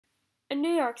In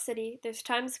New York City, there's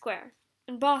Times Square.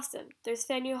 In Boston, there's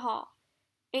Faneuil Hall.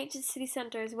 Ancient city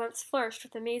centers once flourished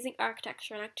with amazing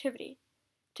architecture and activity.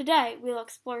 Today, we'll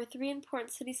explore 3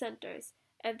 important city centers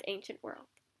of the ancient world.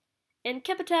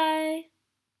 Incipit!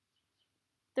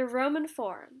 The Roman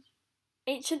Forum.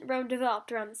 Ancient Rome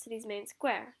developed around the city's main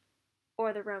square,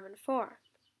 or the Roman Forum.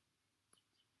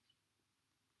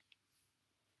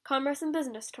 Commerce and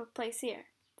business took place here.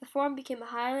 The Forum became a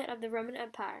highlight of the Roman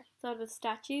Empire, filled with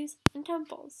statues and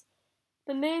temples.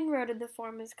 The main road of the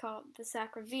Forum is called the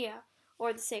Sacra Via,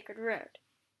 or the Sacred Road.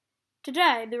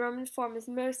 Today, the Roman Forum is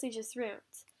mostly just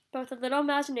ruins, but with a little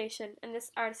imagination and this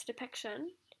artist's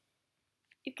depiction,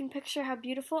 you can picture how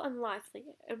beautiful and lively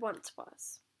it once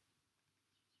was.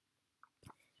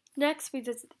 Next, we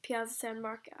visit the Piazza San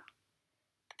Marco.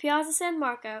 The Piazza San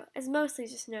Marco is mostly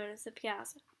just known as the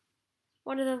Piazza.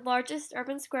 One of the largest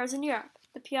urban squares in Europe,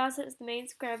 the Piazza is the main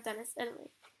square of Venice, Italy.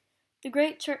 The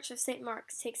great church of St.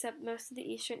 Mark's takes up most of the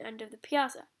eastern end of the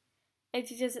Piazza.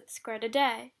 If you visit the square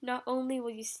today, not only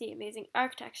will you see amazing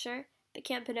architecture, the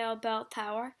Campanile Bell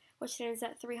Tower, which stands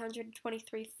at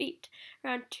 323 feet,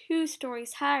 around 2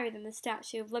 stories higher than the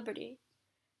Statue of Liberty,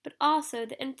 but also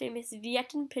the infamous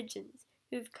Vietan pigeons,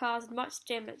 who have caused much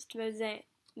damage to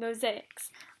mosaics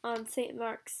on St.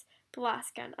 Mark's,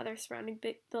 Palatka, and other surrounding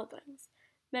buildings.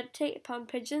 Meditate upon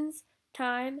pigeons,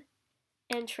 time,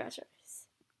 and treasures.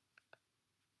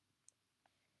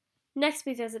 Next,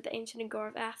 we visit the ancient Agora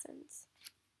of Athens.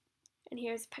 And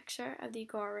here's a picture of the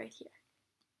Agora right here.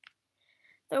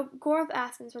 The Agora of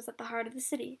Athens was at the heart of the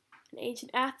city. In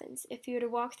ancient Athens, if you were to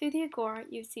walk through the Agora,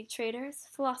 you would see traders,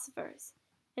 philosophers,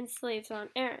 and slaves on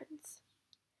errands.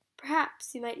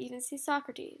 Perhaps you might even see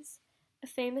Socrates, a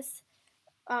famous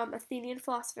Athenian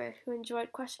philosopher who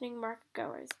enjoyed questioning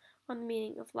market-goers on the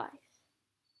meaning of life.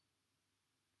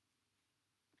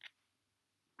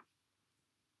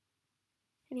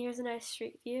 And here's a nice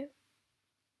street view.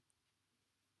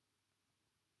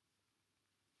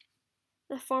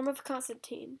 The Forum of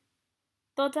Constantine.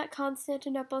 Built at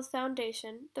Constantinople's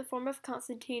foundation, the Forum of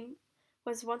Constantine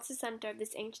was once the center of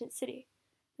this ancient city.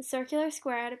 The circular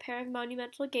square had a pair of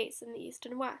monumental gates in the east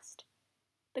and west.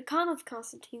 The Column of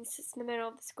Constantine sits in the middle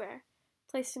of the square,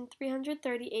 placed in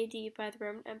 330 AD by the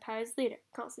Roman Empire's leader,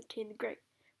 Constantine the Great,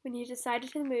 when he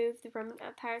decided to move the Roman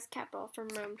Empire's capital from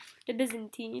Rome to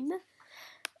Byzantine,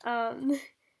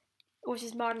 which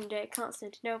is modern-day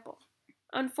Constantinople.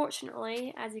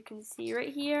 Unfortunately, as you can see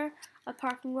right here, a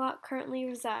parking lot currently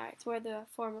resides where the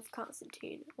Forum of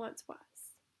Constantine once was.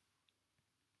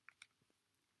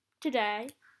 Today,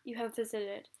 you have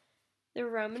visited the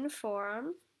Roman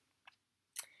Forum,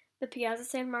 the Piazza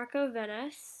San Marco of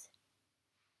Venice,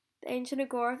 the ancient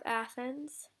Agora of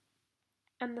Athens,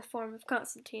 and the Forum of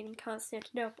Constantine in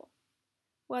Constantinople.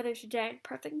 Whether today in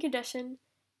perfect condition,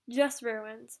 just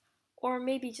ruins, or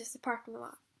maybe just a parking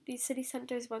lot, these city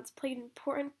centers once played an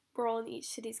important role in each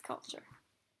city's culture.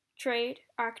 Trade,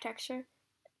 architecture,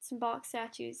 symbolic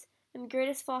statues, and the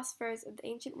greatest philosophers of the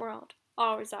ancient world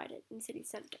all resided in city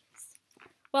centers.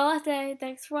 Well,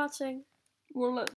 thanks for watching.